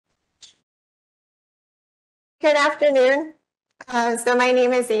Good afternoon. So my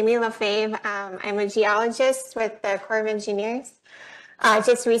name is Amy Lefebvre. I'm a geologist with the Corps of Engineers,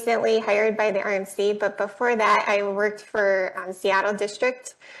 just recently hired by the RMC, but before that I worked for Seattle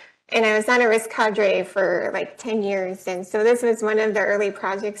District, and I was on a risk cadre for like 10 years. And so this was one of the early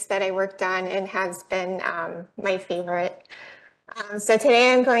projects that I worked on and has been my favorite. So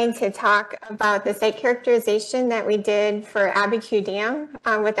today I'm going to talk about the site characterization that we did for Abiquiu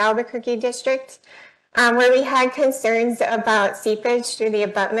Dam with Albuquerque District, where we had concerns about seepage through the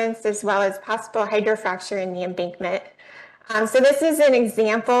abutments as well as possible hydrofracture in the embankment. So this is an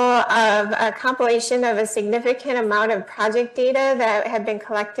example of a compilation of a significant amount of project data that had been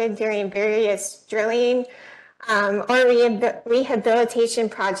collected during various drilling or rehabilitation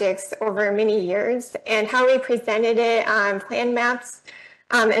projects over many years, and how we presented it on plan maps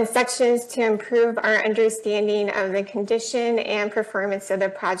and sections to improve our understanding of the condition and performance of the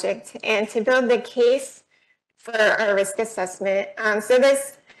project and to build the case for our risk assessment. So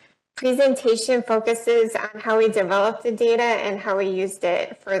this presentation focuses on how we developed the data and how we used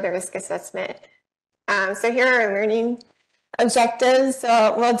it for the risk assessment. So here are our learning objectives.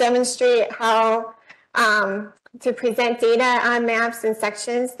 So we'll demonstrate how to present data on maps and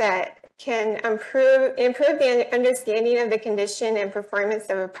sections that can improve the understanding of the condition and performance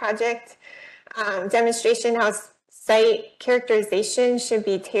of a project. Demonstration how site characterization should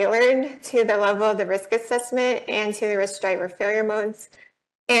be tailored to the level of the risk assessment and to the risk driver failure modes,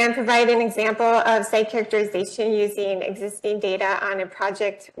 and provide an example of site characterization using existing data on a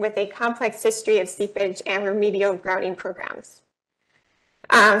project with a complex history of seepage and remedial grouting programs.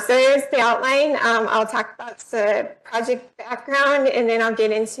 So here's the outline. I'll talk about the project background, and then I'll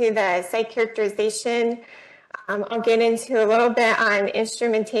get into the site characterization. I'll get into a little bit on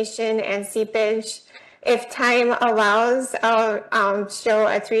instrumentation and seepage. If time allows, I'll show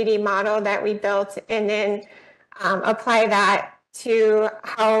a 3D model that we built and then apply that to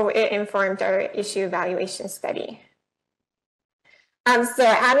how it informed our issue evaluation study. So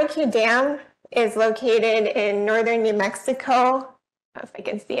Abiquiu Dam is located in northern New Mexico. If I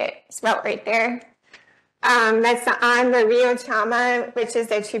can see it, it's about right there. That's on the Rio Chama, which is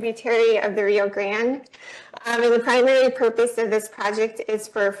a tributary of the Rio Grande. And the primary purpose of this project is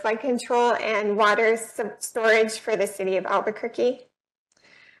for flood control and water storage for the city of Albuquerque.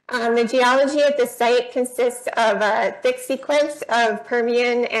 The geology at the site consists of a thick sequence of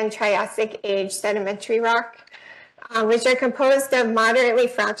Permian and Triassic age sedimentary rock, which are composed of moderately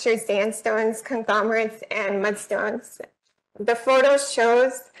fractured sandstones, conglomerates, and mudstones. The photo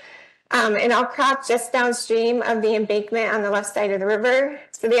shows an outcrop just downstream of the embankment on the left side of the river.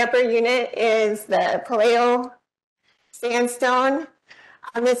 So the upper unit is the Paleo sandstone.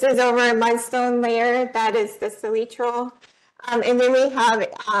 This is over a mudstone layer, that is the salitral. And then we have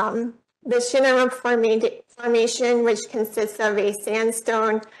the Chinook formation, which consists of a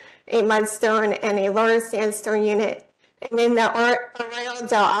sandstone, a mudstone, and a lower sandstone unit. And then the Arroyo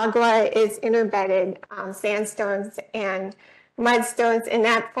del Agua is interbedded sandstones and mudstones, and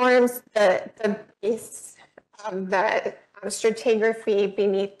that forms the base of the stratigraphy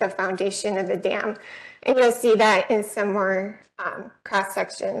beneath the foundation of the dam. And you'll see that in some more cross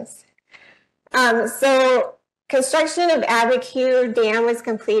sections. So construction of Abiquiu Dam was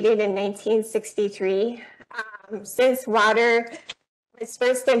completed in 1963. Since water was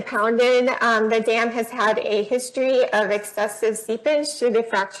first impounded, the dam has had a history of excessive seepage through the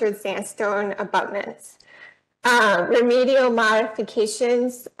fractured sandstone abutments. Remedial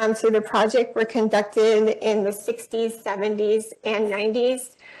modifications to the project were conducted in the 60s, 70s, and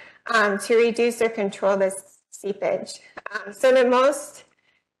 90s to reduce or control the seepage. So the most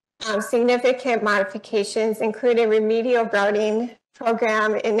significant modifications include a remedial grouting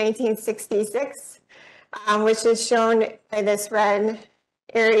program in 1966, which is shown by this red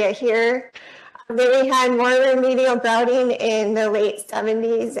area here. Then we had more remedial grouting in the late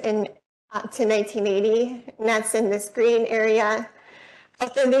 70s and to 1980, and that's in this green area.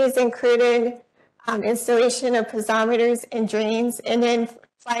 Both of these included installation of piezometers and drains, and then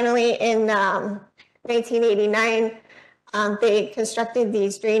finally in 1989, they constructed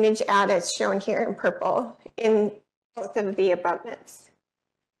these drainage adits shown here in purple in both of the abutments.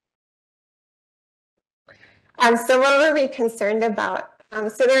 So what were we concerned about?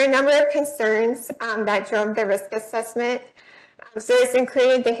 So there are a number of concerns that drove the risk assessment. So this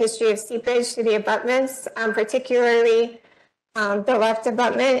included the history of seepage to the abutments, particularly the left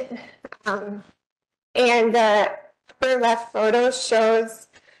abutment. And the upper left photo shows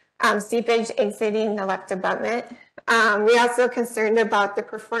seepage exiting the left abutment. We also concerned about the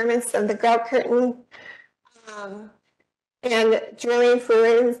performance of the grout curtain. and drilling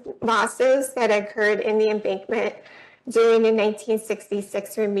fluid losses that occurred in the embankment during the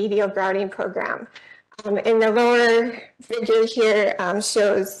 1966 remedial grouting program. And the lower figure here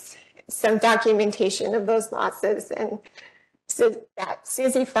shows some documentation of those losses, and so that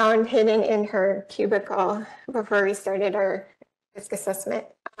Susie found hidden in her cubicle before we started our risk assessment.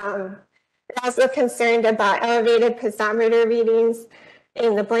 We're also concerned about elevated piezometer readings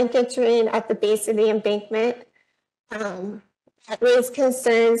in the blanket drain at the base of the embankment. That raised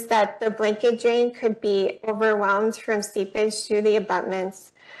concerns that the blanket drain could be overwhelmed from seepage through the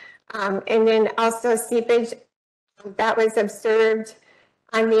abutments. And then also seepage that was observed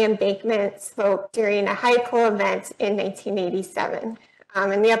on the embankment slope during a high pool event in 1987.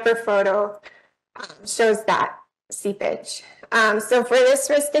 And the upper photo shows that seepage. So for this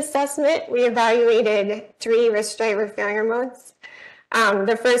risk assessment, we evaluated 3 risk driver failure modes.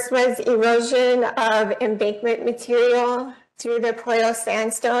 The first was erosion of embankment material through the Poyo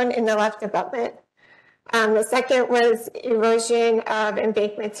sandstone in the left abutment. The second was erosion of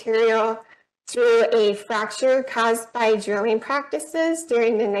embankment material through a fracture caused by drilling practices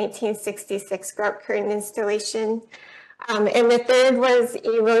during the 1966 grout curtain installation. And the third was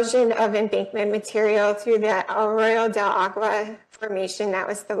erosion of embankment material through the Arroyo del Agua formation. That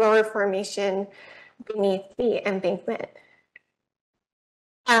was the lower formation beneath the embankment.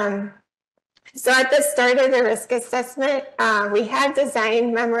 So at the start of the risk assessment, we had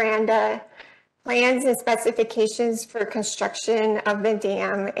design memoranda, plans and specifications for construction of the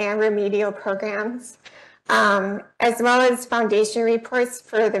dam and remedial programs, as well as foundation reports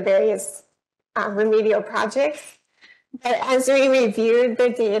for the various remedial projects. But as we reviewed the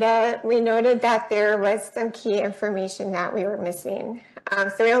data, we noted that there was some key information that we were missing.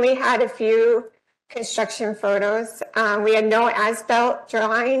 So we only had a few construction photos. We had no as-built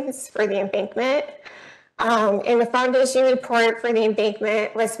drawings for the embankment. And the foundation report for the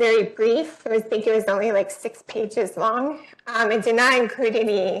embankment was very brief. I think it was only like 6 pages long. It did not include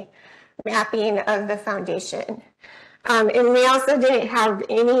any mapping of the foundation. And we also didn't have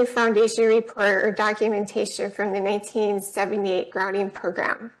any foundation report or documentation from the 1978 grouting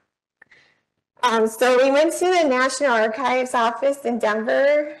program. So we went to the National Archives office in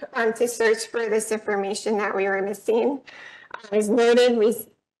Denver to search for this information that we were missing. As noted,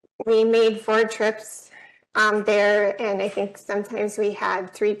 we made 4 trips there, and I think sometimes we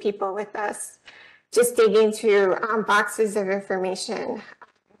had 3 people with us just digging through boxes of information.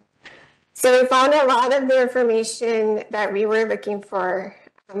 So we found a lot of the information that we were looking for.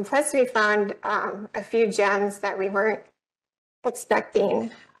 Plus we found a few gems that we weren't expecting.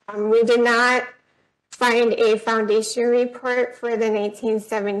 We did not find a foundation report for the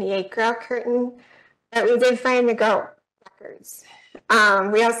 1978 grout curtain, but we did find the grout records.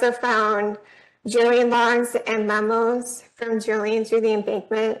 We also found drilling logs and memos from drilling through the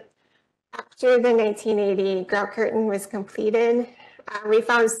embankment after the 1980 grout curtain was completed. We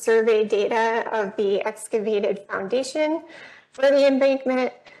found survey data of the excavated foundation for the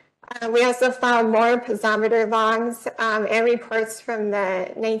embankment. We also found more piezometer logs and reports from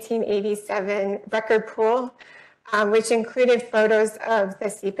the 1987 record pool, which included photos of the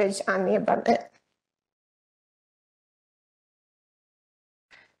seepage on the abutment.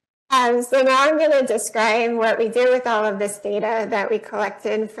 So now I'm going to describe what we did with all of this data that we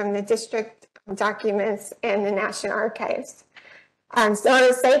collected from the district documents and the National Archives. So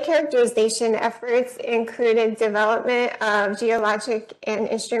the site characterization efforts included development of geologic and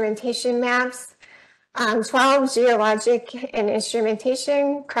instrumentation maps, 12 geologic and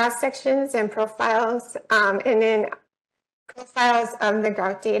instrumentation cross-sections and profiles, and then profiles of the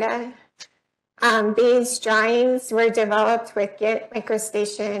grout data. These drawings were developed with Git,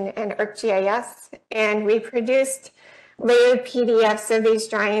 MicroStation, and ArcGIS, and we produced layered PDFs of these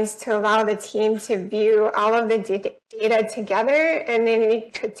drawings to allow the team to view all of the data together, and then we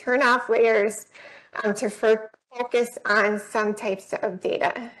could turn off layers to focus on some types of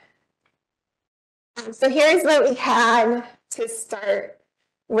data. So here's what we had to start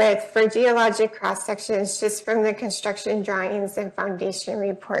with for geologic cross sections, just from the construction drawings and foundation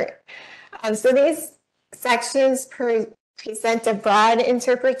report. So these sections present a broad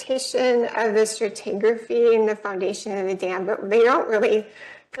interpretation of the stratigraphy and the foundation of the dam, but they don't really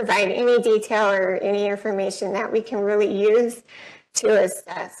provide any detail or any information that we can really use to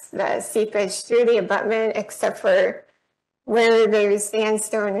assess the seepage through the abutment, except for where there's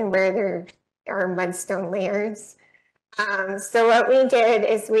sandstone and where there are mudstone layers. So what we did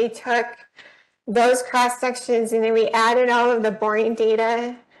is we took those cross sections and then we added all of the boring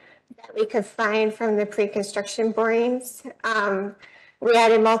data that we could find from the pre-construction borings. We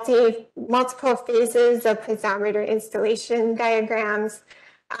added multiple phases of piezometer installation diagrams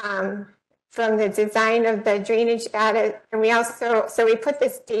from the design of the drainage data. And we also, so we put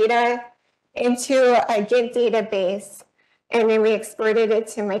this data into a Git database, and then we exported it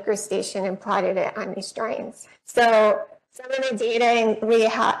to MicroStation and plotted it on these drawings. So some of the data we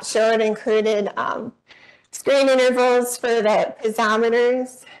showed included screen intervals for the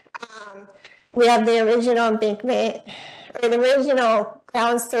piezometers. We have the original embankment, or the original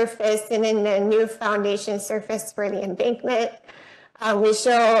ground surface, and then the new foundation surface for the embankment. We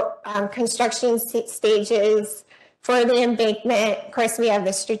show construction stages for the embankment. Of course, we have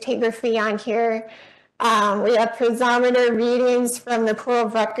the stratigraphy on here. We have piezometer readings from the pool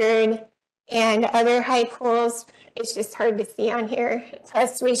of record and other high pools. It's just hard to see on here.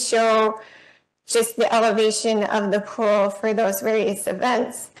 Plus, we show just the elevation of the pool for those various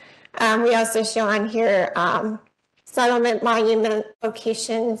events. We also show on here settlement monument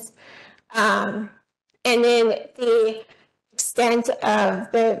locations, and then the extent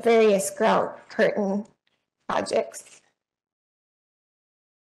of the various grout curtain projects.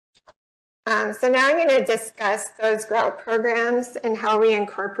 So now I'm going to discuss those grout programs and how we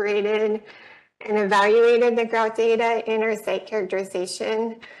incorporated and evaluated the grout data in our site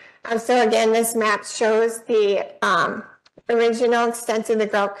characterization. So again, this map shows the original extent of the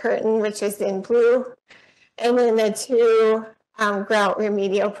grout curtain, which is in blue, and then the two grout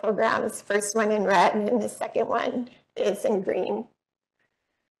remedial programs, first one in red and the second one is in green.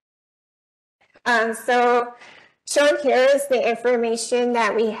 So shown here is the information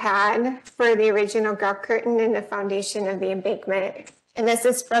that we had for the original grout curtain and the foundation of the embankment. And this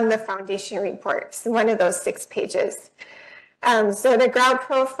is from the foundation report, so one of those 6 pages. So the grout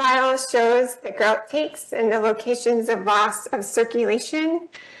profile shows the grout takes and the locations of loss of circulation.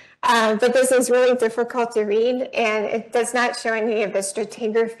 But this is really difficult to read, and it does not show any of the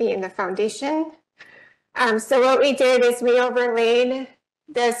stratigraphy in the foundation. So what we did is we overlaid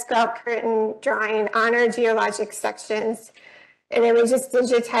this grout curtain drawing on our geologic sections, and then we just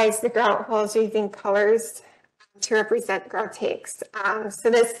digitized the grout holes using colors to represent grout takes. So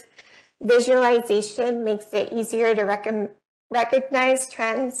this visualization makes it easier to recognize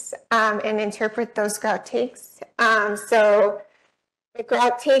trends and interpret those grout takes. So the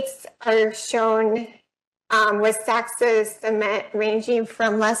grout takes are shown with sacks of cement ranging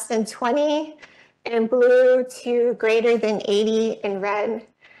from less than 20 in blue to greater than 80 in red.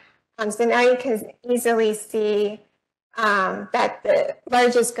 So now you can easily see that the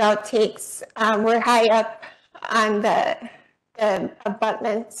largest grout takes were high up on the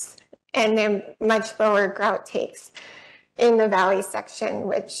abutments, and then much lower grout takes in the valley section,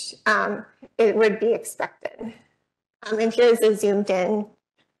 which it would be expected. And here's a zoomed in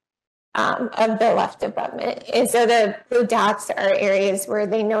of the left abutment. And so the blue dots are areas where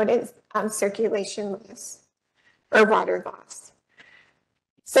they noted circulation loss or water loss.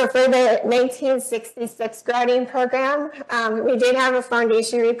 So for the 1966 grouting program, we did have a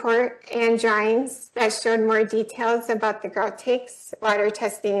foundation report and drawings that showed more details about the grout takes, water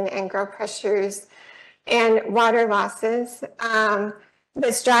testing, and grout pressures and water losses.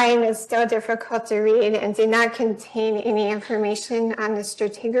 This drawing is still difficult to read and did not contain any information on the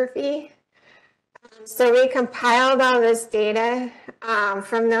stratigraphy. So we compiled all this data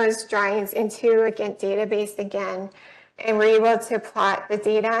from those drawings into a Git database again, and we're able to plot the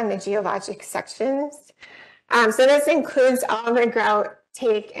data on the geologic sections. So this includes all the grout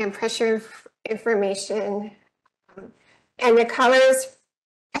take and pressure information, and the colors.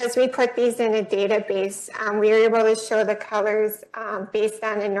 As we put these in a database, we were able to show the colors based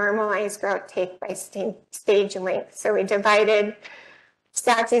on a normalized grout take by stage length. So we divided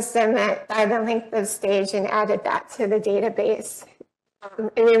sacks of cement by the length of stage and added that to the database.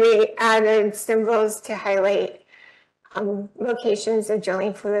 And then we added symbols to highlight locations of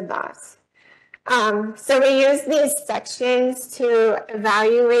drilling fluid loss. So we use these sections to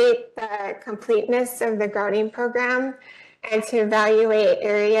evaluate the completeness of the grouting program and to evaluate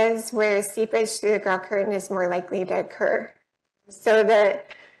areas where seepage through the grout curtain is more likely to occur. So the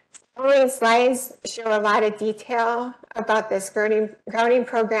following slides show a lot of detail about this grouting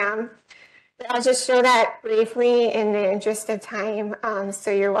program. But I'll just show that briefly in the interest of time.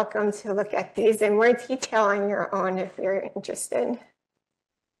 So you're welcome to look at these in more detail on your own if you're interested.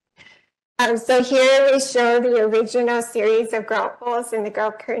 So here we show the original series of grout holes in the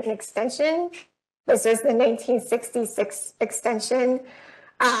grout curtain extension. This was the 1966 extension.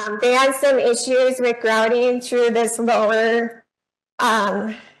 They had some issues with grouting through this lower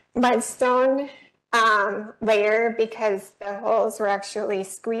mudstone layer because the holes were actually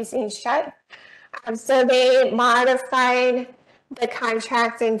squeezing shut. So they modified the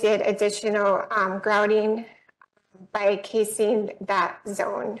contract and did additional grouting by casing that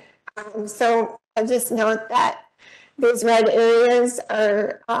zone. So I'll just note that these red areas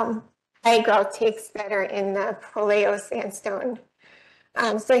are high grout takes that are in the Paleo sandstone.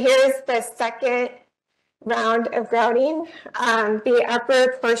 So here's the second round of grouting. The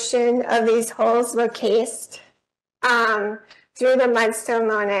upper portion of these holes were cased through the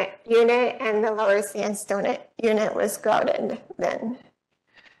mudstone unit, and the lower sandstone unit was grouted then.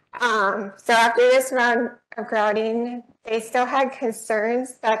 So after this round of grouting, they still had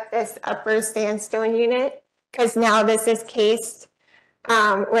concerns that this upper sandstone unit, because now this is cased,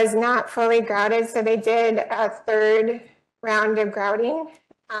 was not fully grouted. So they did a third round of grouting,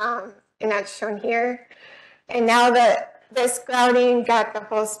 and that's shown here. And now this grouting got the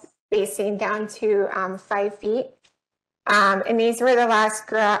whole spacing down to 5 feet. And these were the last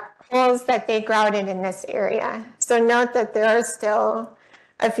holes that they grouted in this area. So note that there are still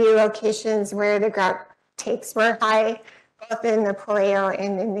a few locations where the grout takes were high, both in the Paleo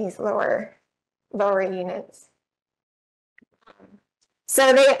and in these lower units.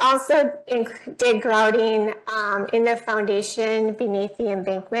 So they also did grouting in the foundation beneath the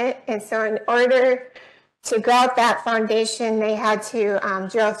embankment. And so in order to grout that foundation, they had to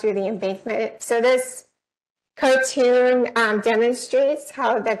drill through the embankment. So this cartoon demonstrates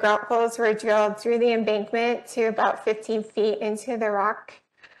how the grout holes were drilled through the embankment to about 15 feet into the rock.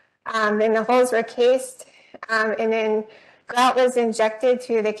 Then the holes were cased, and then grout was injected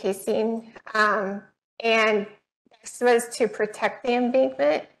through the casing, and this was to protect the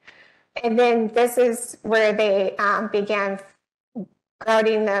embankment. And then this is where they began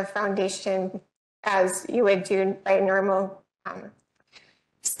grouting the foundation as you would do by normal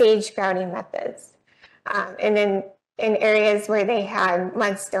stage grouting methods. And then in areas where they had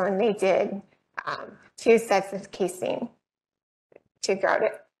mudstone, they did 2 sets of casing to grout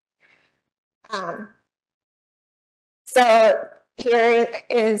it. So here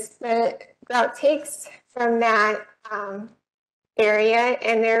is the grout takes from that area,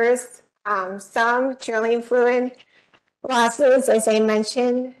 and there's some drilling fluid losses, as I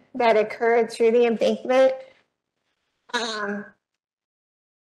mentioned, that occurred through the embankment. And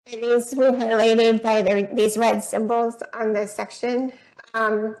these were highlighted by these red symbols on this section.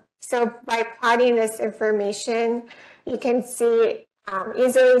 So by plotting this information, you can see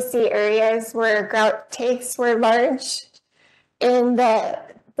easily see areas where grout takes were large in the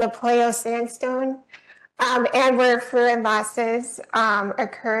Paleo sandstone, and where fluid losses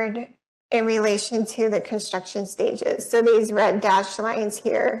occurred in relation to the construction stages. So these red dashed lines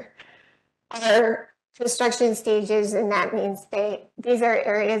here are construction stages, and that means these are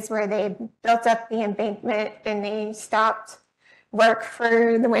areas where they built up the embankment and they stopped work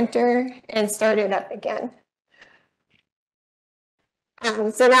for the winter and started up again.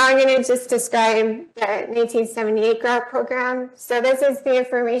 So now I'm going to just describe the 1978 grout program. So this is the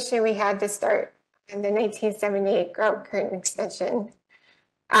information we had to start in the 1978 grout current extension.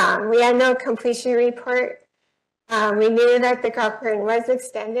 We had no completion report. We knew that the grout current was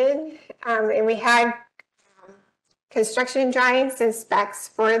extended, and we had construction drawings and specs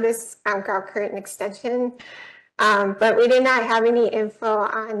for this grout current extension, but we did not have any info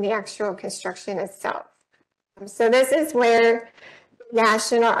on the actual construction itself. So this is where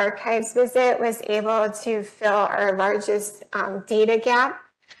National Archives visit was able to fill our largest data gap.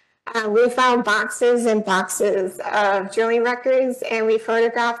 We found boxes and boxes of drilling records, and we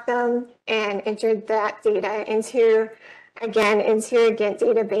photographed them and entered that data into a GINT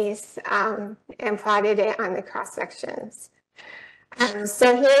database, and plotted it on the cross sections.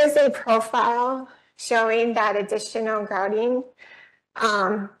 So here's a profile showing that additional grouting,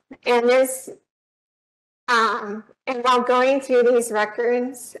 and while going through these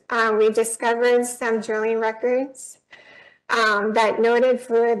records, we discovered some drilling records that noted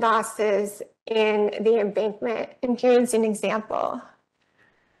fluid losses in the embankment. And here's an example.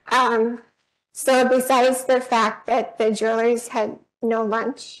 So besides the fact that the drillers had no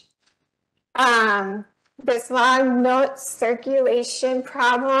lunch, this log notes circulation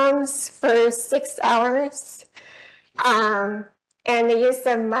problems for 6 hours, and the use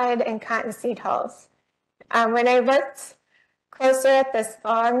of mud and cottonseed hulls. When I looked closer at this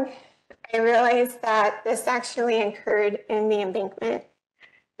log, I realized that this actually occurred in the embankment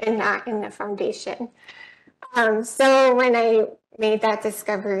and not in the foundation. So when I made that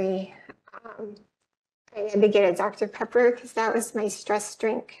discovery, I had to get a Dr. Pepper because that was my stress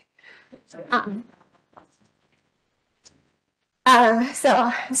drink. So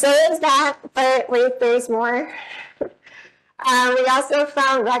there's that, but wait, there's more. We also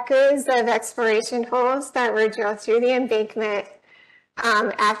found records of exploration holes that were drilled through the embankment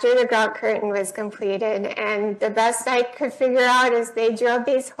after the grout curtain was completed. And the best I could figure out is they drilled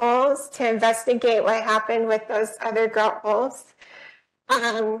these holes to investigate what happened with those other grout holes.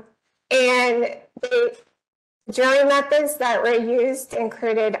 And the drilling methods that were used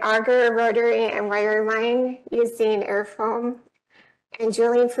included auger, rotary, and wireline using air foam and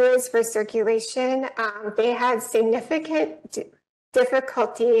drilling fluids for circulation. They had significant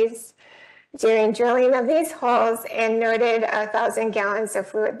difficulties during drilling of these holes and noted 1,000 gallons of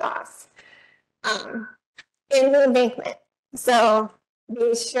fluid loss in the embankment. So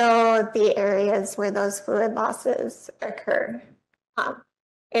we show the areas where those fluid losses occur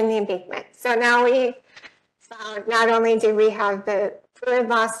in the embankment. So now we found not only do we have the fluid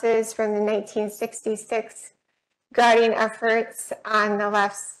losses from the 1966 grouting efforts on the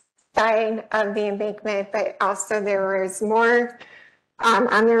left side of the embankment, but also there was more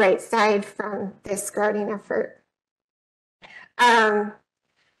on the right side from this grouting effort.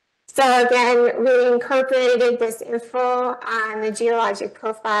 So again, we incorporated this info on the geologic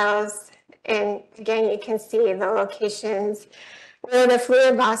profiles, and again, you can see the locations where the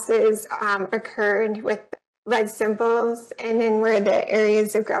fluid losses occurred with lead symbols, and then where the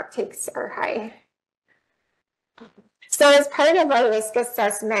areas of grout takes are high. So as part of our risk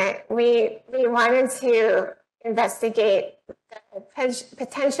assessment, we wanted to investigate the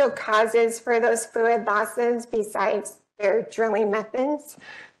potential causes for those fluid losses besides their drilling methods.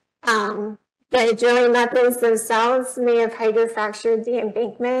 The drilling methods themselves may have hydrofractured the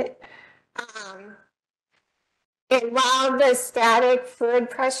embankment. And while the static fluid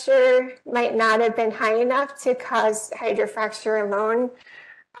pressure might not have been high enough to cause hydrofracture alone,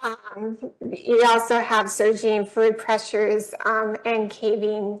 you also have surging fluid pressures and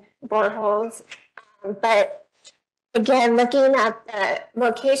caving boreholes. But again, looking at the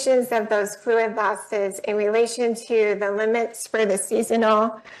locations of those fluid losses in relation to the limits for the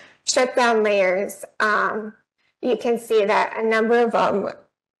seasonal shutdown layers, you can see that a number of them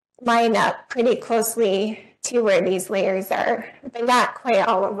line up pretty closely to where these layers are, but not quite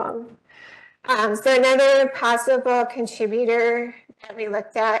all of them. So another possible contributor that we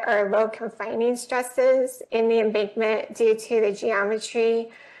looked at are low confining stresses in the embankment due to the geometry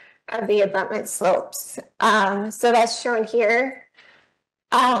of the abutment slopes. So that's shown here.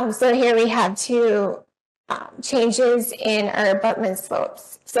 So here we have two changes in our abutment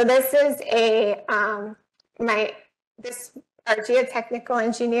slopes. So this is our geotechnical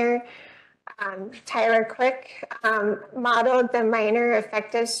engineer, Tyler Quick, modeled the minor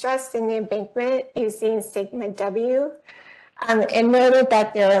effective stress in the embankment using sigma W, and noted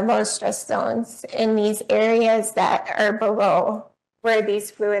that there are low stress zones in these areas that are below where these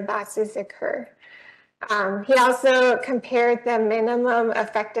fluid losses occur. He also compared the minimum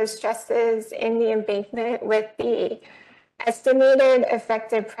effective stresses in the embankment with the estimated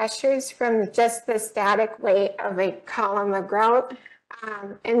effective pressures from just the static weight of a column of grout.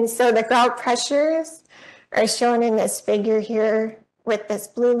 And so the grout pressures are shown in this figure here with this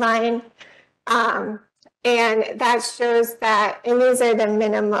blue line. And that shows that, and these are the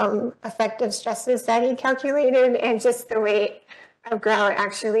minimum effective stresses that he calculated, and just the weight of grout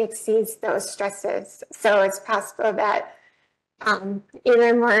actually exceeds those stresses. So it's possible that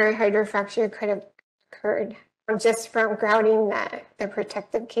even more hydrofracture could have occurred just from grouting the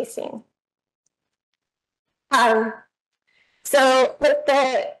protective casing. So with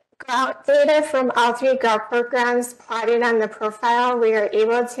the grout data from all three grout programs plotted on the profile, we are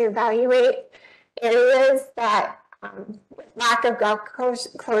able to evaluate areas that with lack of grout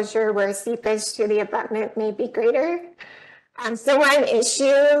closure where seepage to the abutment may be greater. So one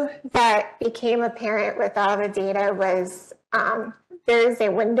issue that became apparent with all the data was there is a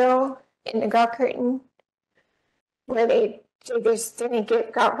window in the grout curtain where they just didn't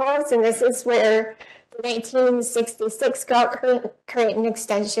get grout holes, and this is where the 1966 grout curtain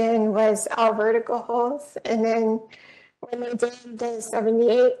extension was all vertical holes, and then when they did the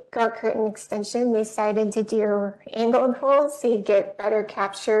 78 grout curtain extension, they decided to do angled holes so you get better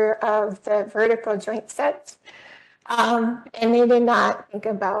capture of the vertical joint sets. And they did not think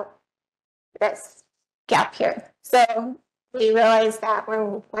about this gap here. So we realized that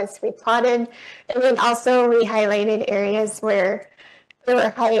once we plotted, and then also we highlighted areas where there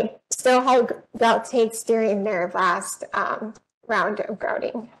were still high grout takes during their last round of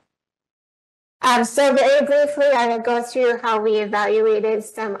grouting. So very briefly, I will go through how we evaluated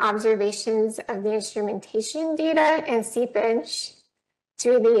some observations of the instrumentation data and seepage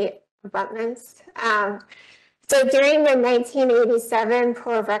through the abutments. So during the 1987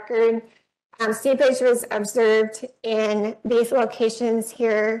 pool of record, seepage was observed in these locations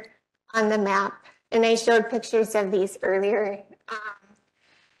here on the map, and I showed pictures of these earlier.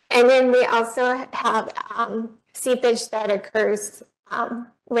 And then we also have seepage that occurs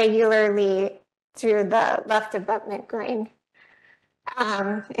regularly through the left abutment groin.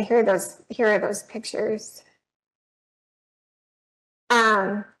 And here are those pictures.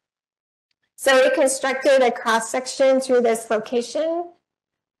 So we constructed a cross-section through this location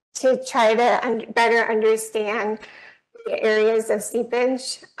to try to better understand the areas of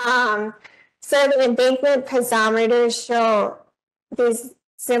seepage. So the embankment piezometers show these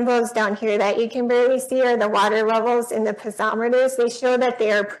symbols down here that you can barely see are the water levels in the piezometers. They show that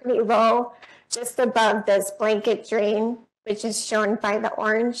they are pretty low, just above this blanket drain, which is shown by the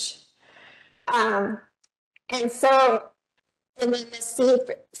orange. And then the seep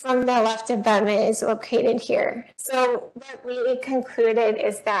from the left abutment is located here. So what we concluded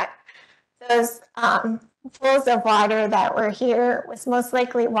is that those pools of water that were here was most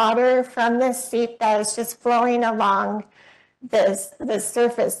likely water from the seep that is just flowing along the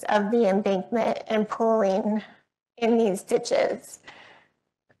surface of the embankment and pooling in these ditches.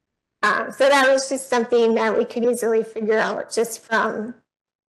 So that was just something that we could easily figure out just from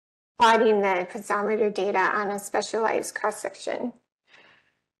plotting the piezometer data on a specialized cross-section.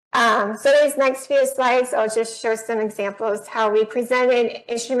 So these next few slides, I'll just show some examples how we presented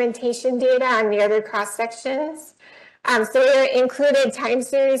instrumentation data on the other cross-sections. So we included time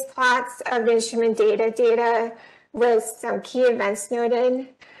series plots of instrument data with some key events noted.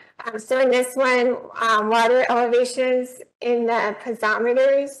 So in this one, water elevations in the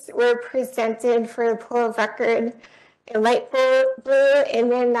piezometers were presented for the pool of record in light blue,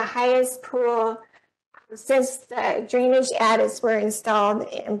 and then the highest pool since the drainage adits were installed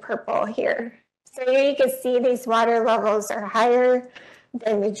in purple here. So here you can see these water levels are higher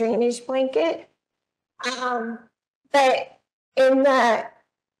than the drainage blanket. But in the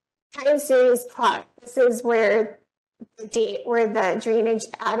time series plot, this is where the drainage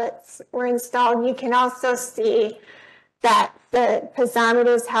adits were installed. You can also see that the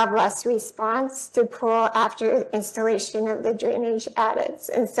piezometers have less response to pool after installation of the drainage adits.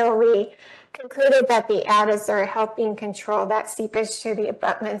 And so we concluded that the adits are helping control that seepage to the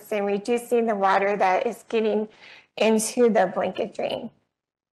abutments and reducing the water that is getting into the blanket drain.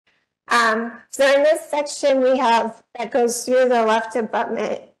 So in this section that goes through the left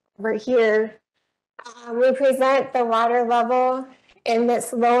abutment over here, we present the water level in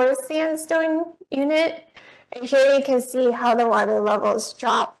this lower sandstone unit. And here you can see how the water levels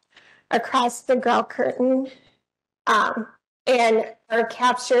drop across the grout curtain and are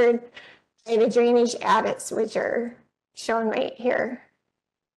captured by the drainage adits, which are shown right here.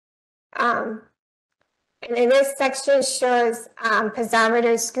 And in this section shows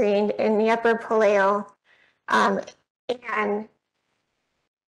piezometers screened in the upper paleo, and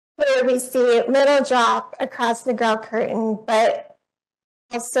where we see little drop across the grout curtain, but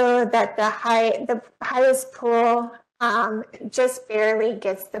also that the highest pool just barely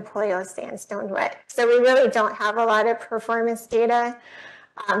gets the paleo sandstone wet. So we really don't have a lot of performance data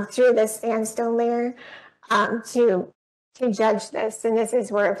through the sandstone layer to judge this, and this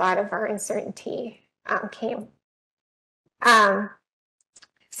is where a lot of our uncertainty came.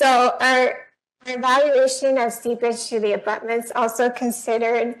 So our evaluation of seepage to the abutments also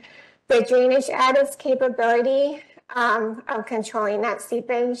considered the drainage adits capability of controlling that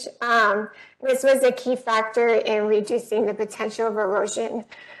seepage. This was a key factor in reducing the potential of erosion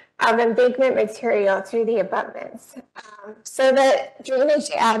of embankment material through the abutments. So the drainage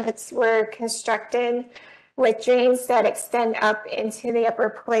adits were constructed with drains that extend up into the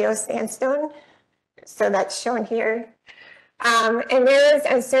upper paleo sandstone. So that's shown here. And there is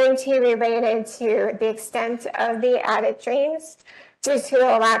uncertainty related to the extent of the adit drains due to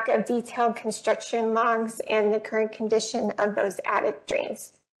a lack of detailed construction logs and the current condition of those adit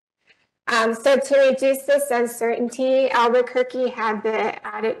drains. So to reduce this uncertainty, Albuquerque had the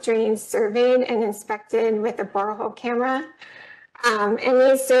adit drains surveyed and inspected with a borehole camera. And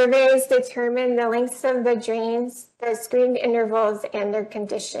these surveys determined the lengths of the drains, the screened intervals, and their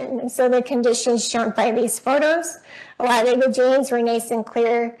condition. And so the conditions shown by these photos, a lot of the drains were nice and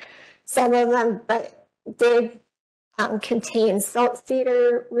clear. Some of them did contain salt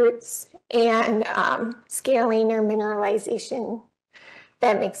cedar roots and scaling or mineralization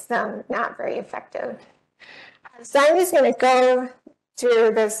that makes them not very effective. So I'm just going to go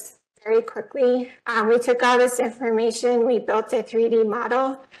through this very quickly. We took all this information, we built a 3D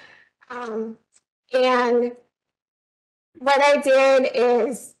model, and what I did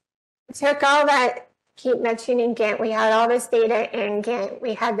is took all that, keep mentioning Gantt, we had all this data in Gantt,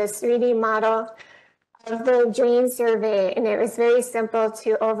 we had this 3D model of the drain survey, and it was very simple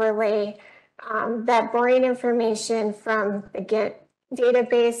to overlay that boring information from the Gantt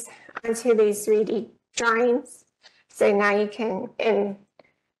database onto these 3D drawings. So now you can, and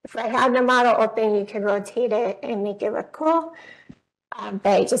if I had the model open, you could rotate it and make it look cool. But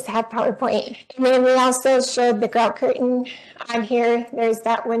I just had PowerPoint. And then we also showed the grout curtain on here. There's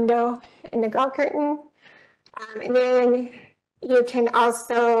that window in the grout curtain. And then you can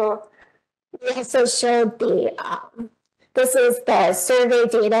also, we also showed the, this is the survey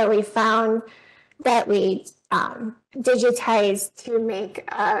data we found that we digitized to make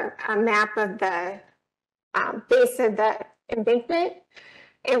a map of the base of the embankment.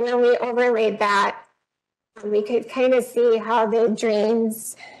 And when we overlaid that, we could kind of see how the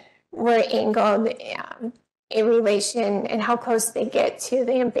drains were angled in relation and how close they get to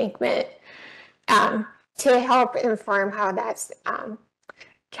the embankment to help inform how that's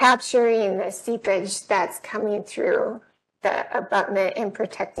capturing the seepage that's coming through the abutment and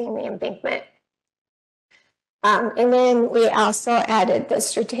protecting the embankment. And then we also added the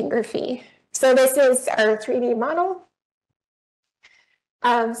stratigraphy. So this is our 3D model.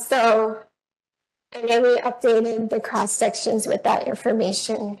 And then we updated the cross sections with that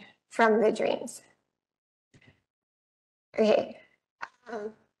information from the drains. Okay.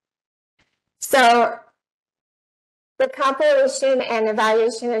 So the compilation and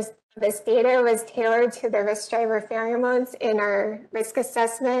evaluation of this data was tailored to the risk driver failure modes in our risk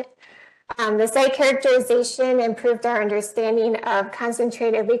assessment. The site characterization improved our understanding of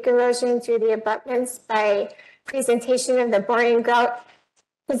concentrated leak erosion through the abutments by presentation of the boring grout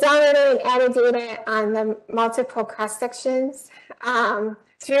piezometer and added data on the multiple cross sections. Through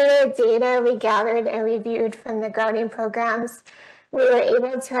the data we gathered and reviewed from the grouting programs, we were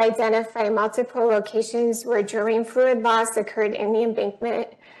able to identify multiple locations where drilling fluid loss occurred in the embankment.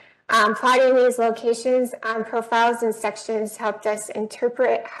 Plotting these locations on profiles and sections helped us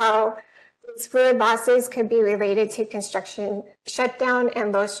interpret how these fluid losses could be related to construction shutdown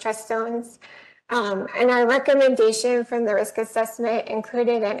and low stress zones. And our recommendation from the risk assessment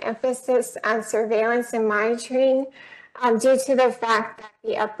included an emphasis on surveillance and monitoring due to the fact that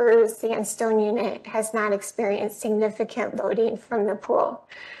the upper sandstone unit has not experienced significant loading from the pool.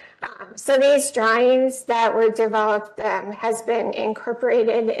 So these drawings that were developed has been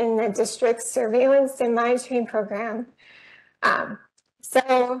incorporated in the district's surveillance and monitoring program. I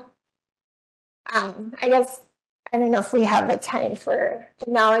guess, I don't know if we have a time for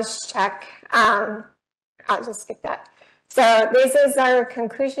the knowledge check. I'll just skip that. So this is our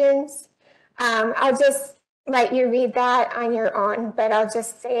conclusions. I'll just let you read that on your own, but I'll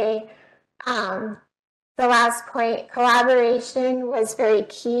just say the last point, collaboration was very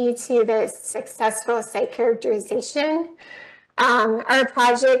key to the successful site characterization. Our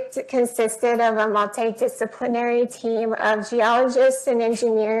project consisted of a multidisciplinary team of geologists and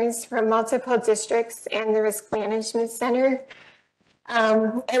engineers from multiple districts and the Risk Management Center.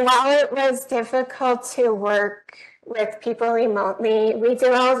 And while it was difficult to work with people remotely, we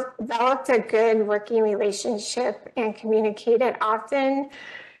developed a good working relationship and communicated often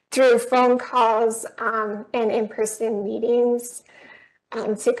through phone calls and in-person meetings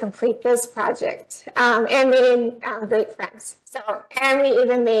to complete this project, and made great friends. So, and we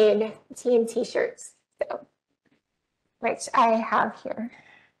even made team t-shirts, so, which I have here.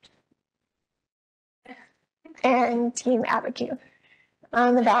 And Team Abiquiu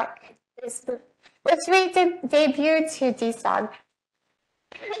on the back is the, which we debuted to DSOG.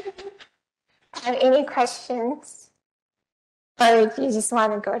 Any questions? Or do you just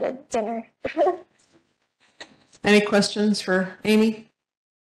want to go to dinner? Any questions for Amy?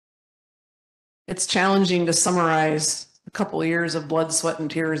 It's challenging to summarize a couple of years of blood, sweat, and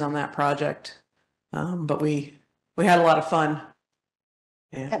tears on that project, but we had a lot of fun.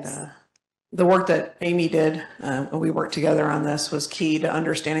 And the work that Amy did, when we worked together on this, was key to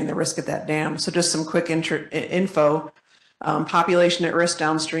understanding the risk at that dam. So just some quick info. Population at risk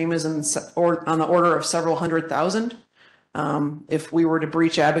downstream is on the order of several 100,000. If we were to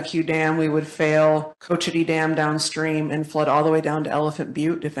breach Abiquiu Dam, we would fail Cochiti Dam downstream and flood all the way down to Elephant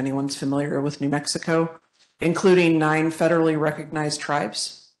Butte, if anyone's familiar with New Mexico, including 9 federally recognized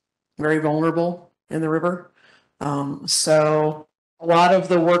tribes, very vulnerable in the river. So a lot of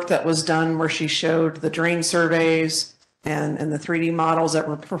the work that was done where she showed the drain surveys and the 3D models that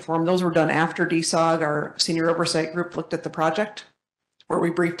were performed, those were done after DSOG, our senior oversight group, looked at the project where we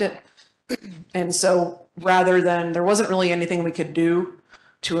briefed it. And so rather than, there wasn't really anything we could do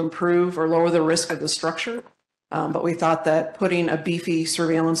to improve or lower the risk of the structure. But we thought that putting a beefy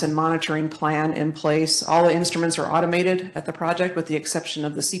surveillance and monitoring plan in place, all the instruments are automated at the project with the exception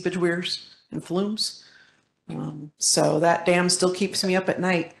of the seepage weirs and flumes. So that dam still keeps me up at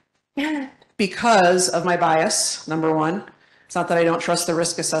night because of my bias, number one. It's not that I don't trust the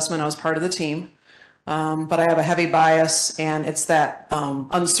risk assessment. I was part of the team. But I have a heavy bias, and it's that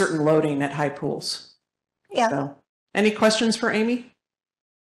uncertain loading at high pools. Yeah. So, any questions for Amy?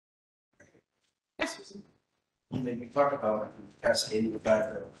 Yes. We talk about cascading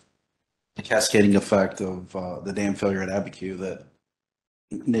effect of the cascading effect of the dam failure at Abiquiu that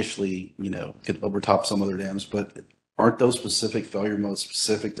initially, could overtop some other dams, but aren't those specific failure modes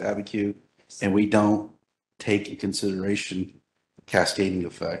specific to Abiquiu? And we don't take in consideration cascading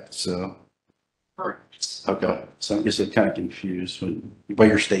effect. So, Correct. okay. So I'm just kind of confused by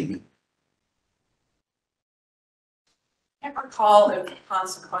your statement. I can't recall if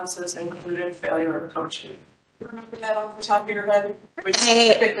consequences included failure of coaching. You remember that off the top of your head? We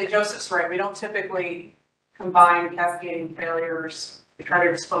typically, Joseph's right, we don't typically combine cascading failures. We try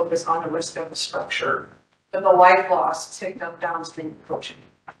to just focus on the risk of the structure. But the life loss ticked up downstream coaching.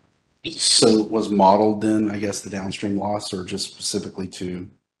 So was modeled then, I guess, the downstream loss, or just specifically to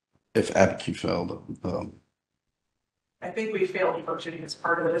if Abiquiu failed? I think we failed coaching as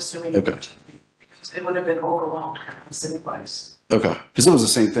part of it, assuming Okay. because it would have been overwhelmed in place. Okay, because it was the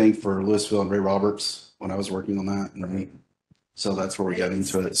same thing for Louisville and Ray Roberts when I was working on that, and so that's where we got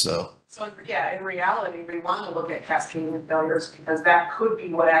into it. So Yeah, in reality, we want to look at cascading failures because that could be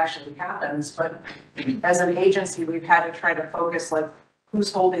what actually happens. But as an agency, we've had to try to focus like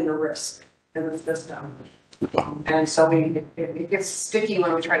who's holding the risk in the system. And so it gets sticky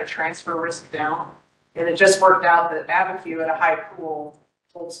when we try to transfer risk down. And it just worked out that Abiquiu at a high pool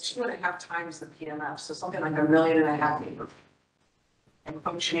holds 2.5 times the PMF, so something like 1.5 million acre. And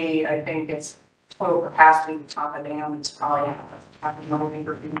Coachee, I think its total capacity to top a dam is probably half a million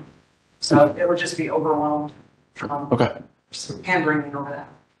acre feet. So it would just be overwhelmed. okay, Hand wringing over that.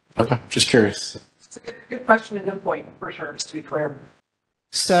 okay, just curious. It's a good question and good point for sure, just to be clear.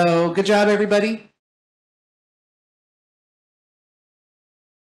 So good job, everybody.